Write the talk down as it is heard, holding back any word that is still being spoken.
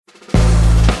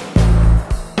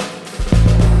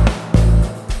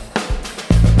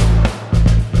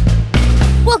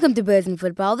Welcome to Bears and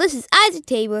Football. This is Isaac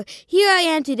Tabor. Here I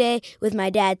am today with my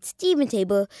dad, Stephen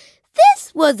Tabor.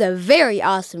 This was a very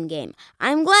awesome game.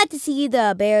 I'm glad to see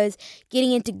the Bears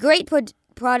getting into great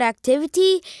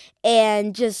productivity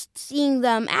and just seeing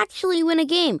them actually win a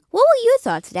game. What were your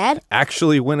thoughts, Dad?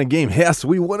 Actually win a game. Yes,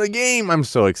 we won a game. I'm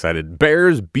so excited.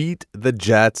 Bears beat the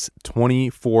Jets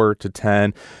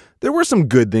 24-10. There were some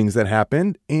good things that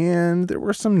happened, and there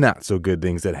were some not so good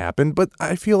things that happened, but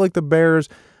I feel like the Bears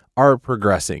are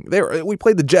progressing. We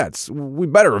played the Jets. We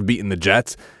better have beaten the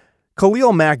Jets.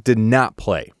 Khalil Mack did not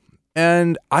play,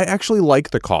 and I actually like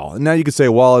the call. And now you could say,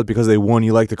 well, because they won,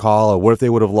 you like the call, or what if they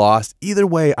would have lost? Either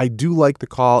way, I do like the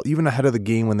call, even ahead of the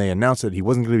game when they announced that he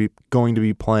wasn't going to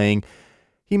be playing.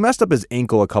 He messed up his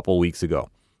ankle a couple weeks ago.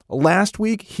 Last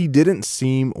week, he didn't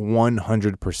seem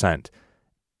 100%.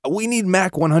 We need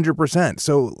Mac 100%,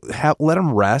 so let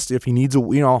him rest if he needs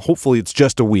hopefully it's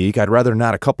just a week. I'd rather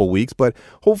not a couple weeks, but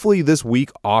hopefully this week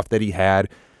off that he had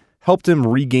helped him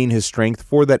regain his strength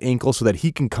for that ankle so that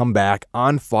he can come back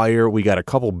on fire. We got a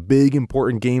couple big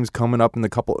important games coming up in a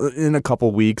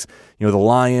couple weeks. The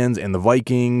Lions and the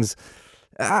Vikings.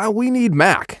 We need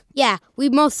Mac. Yeah, we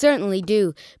most certainly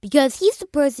do, because he's the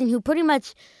person who pretty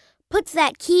much puts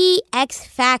that key X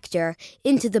factor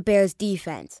into the Bears'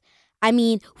 defense. I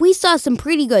mean, we saw some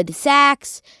pretty good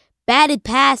sacks, batted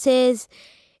passes,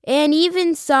 and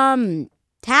even some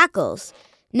tackles.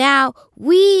 Now,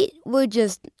 I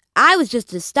was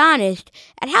just astonished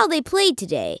at how they played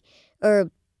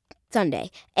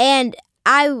Sunday. And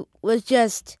I was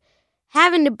just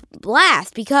having a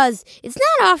blast because it's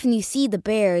not often you see the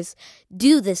Bears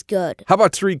do this good. How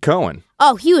about Tarik Cohen?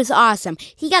 Oh, he was awesome.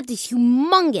 He got this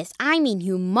humongous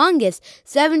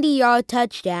 70-yard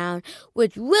touchdown,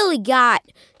 which really got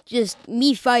just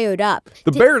me fired up.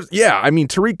 The Bears,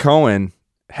 Tarik Cohen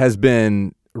has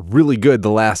been really good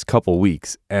the last couple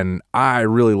weeks, and I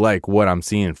really like what I'm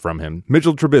seeing from him.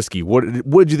 Mitchell Trubisky, what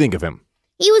did you think of him?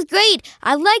 He was great.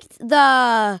 I liked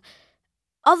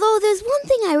although there's one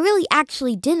thing I really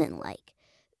actually didn't like.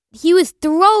 He wasn't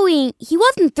throwing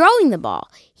the ball.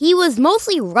 He was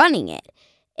mostly running it.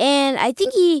 And I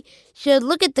think he should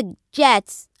look at the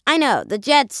Jets. I know, the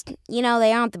Jets,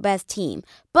 they aren't the best team.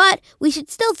 But we should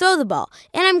still throw the ball.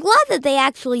 And I'm glad that they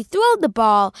actually throw the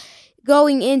ball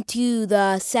going into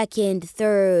the second,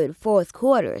 third, fourth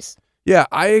quarters. Yeah,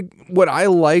 what I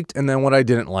liked and then what I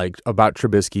didn't like about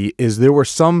Trubisky is there were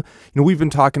some, we've been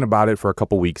talking about it for a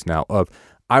couple weeks now,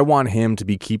 I want him to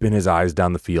be keeping his eyes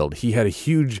down the field. He had a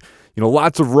huge,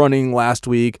 lots of running last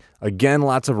week, again,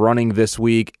 lots of running this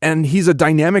week, and he's a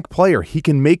dynamic player. He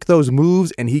can make those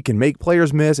moves, and he can make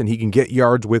players miss, and he can get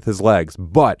yards with his legs,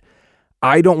 but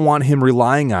I don't want him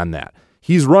relying on that.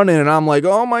 He's running, and I'm like,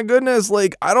 oh my goodness,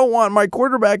 I don't want my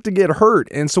quarterback to get hurt,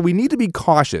 and so we need to be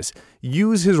cautious.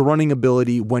 Use his running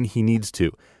ability when he needs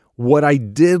to. What I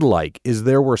did like is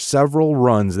there were several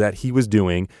runs that he was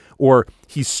doing, or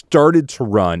he started to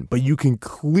run, but you can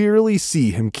clearly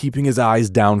see him keeping his eyes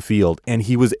downfield, and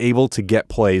he was able to get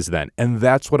plays then. And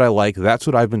that's what I like. That's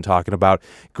what I've been talking about.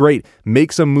 Great.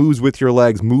 Make some moves with your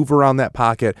legs, move around that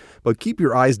pocket, but keep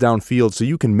your eyes downfield so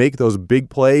you can make those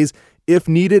big plays if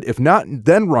needed. If not,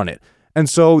 then run it. And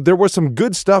so there was some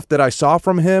good stuff that I saw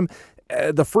from him.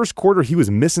 The first quarter, he was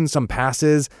missing some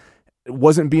passes,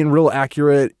 wasn't being real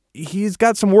accurate. He's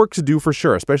got some work to do for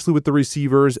sure, especially with the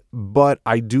receivers, but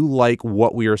I do like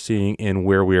what we are seeing and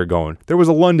where we are going. There was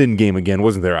a London game again,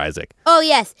 wasn't there, Isaac? Oh,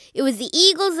 yes. It was the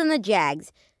Eagles and the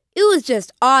Jags. It was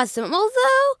just awesome.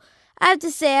 Although, I have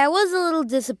to say, I was a little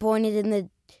disappointed in the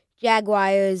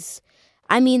Jaguars.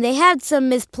 I mean, they had some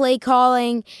misplay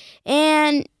calling,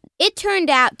 and it turned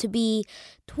out to be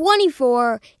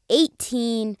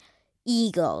 24-18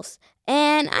 Eagles.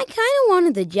 And I kind of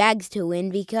wanted the Jags to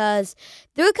win because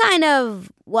they're I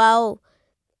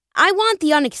want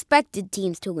the unexpected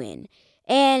teams to win.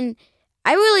 And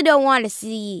I really don't want to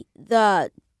see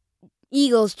the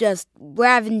Eagles just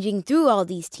ravaging through all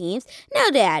these teams.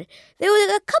 No, Dad, there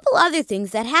were a couple other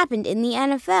things that happened in the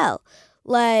NFL.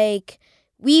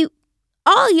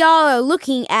 All y'all are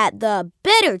looking at the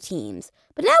better teams,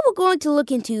 but now we're going to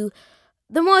look into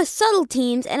the more subtle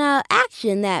teams and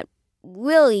action that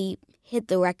really hit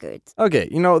the records. Okay,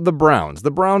 the Browns.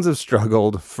 The Browns have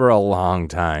struggled for a long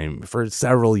time, for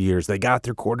several years. They got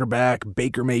their quarterback,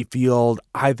 Baker Mayfield.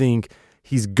 I think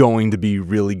he's going to be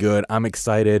really good. I'm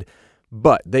excited.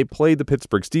 But they played the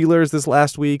Pittsburgh Steelers this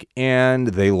last week, and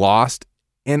they lost.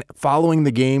 And following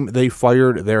the game, they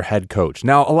fired their head coach.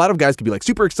 Now, a lot of guys could be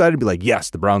super excited, be like, yes,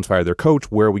 the Browns fired their coach.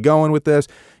 Where are we going with this?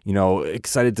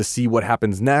 Excited to see what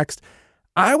happens next.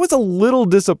 I was a little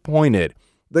disappointed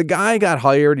The guy got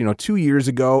hired, 2 years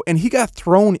ago, and he got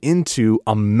thrown into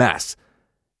a mess.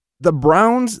 The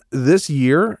Browns this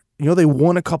year, they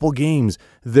won a couple games.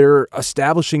 They're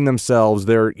establishing themselves.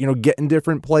 They're, getting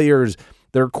different players.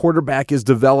 Their quarterback is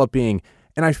developing.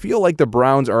 And I feel like the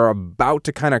Browns are about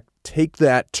to kind of take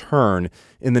that turn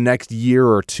in the next year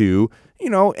or two,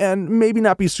 and maybe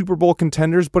not be Super Bowl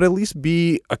contenders, but at least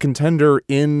be a contender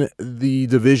in the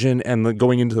division and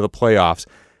going into the playoffs.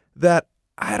 That,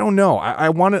 I don't know. I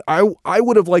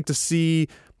would have liked to see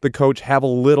the coach have a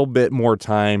little bit more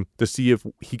time to see if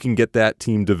he can get that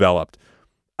team developed.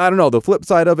 I don't know. The flip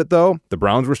side of it, though, the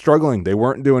Browns were struggling. They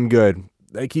weren't doing good.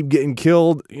 They keep getting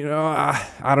killed.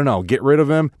 I don't know. Get rid of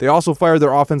him. They also fired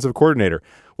their offensive coordinator.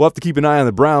 We'll have to keep an eye on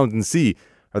the Browns and see.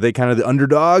 Are they kind of the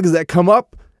underdogs that come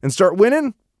up and start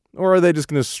winning? Or are they just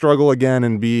going to struggle again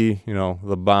and be,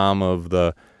 the bomb of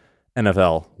the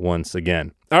NFL once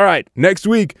again? All right. Next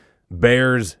week,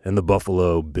 Bears and the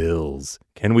Buffalo Bills.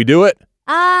 Can we do it?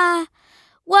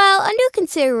 Well, under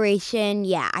consideration,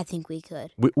 yeah, I think we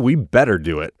could. We better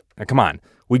do it. Now, come on.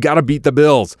 We got to beat the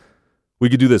Bills. We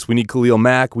could do this. We need Khalil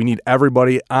Mack. We need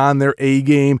everybody on their A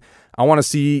game. I want to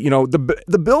see,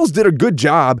 the Bills did a good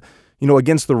job,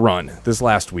 against the run this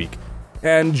last week.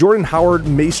 And Jordan Howard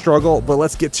may struggle, but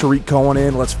let's get Tariq Cohen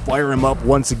in. Let's fire him up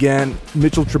once again.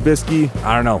 Mitchell Trubisky,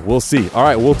 I don't know. We'll see. All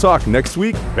right, we'll talk next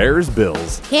week. Bears,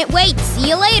 Bills. Can't wait. See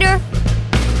you later.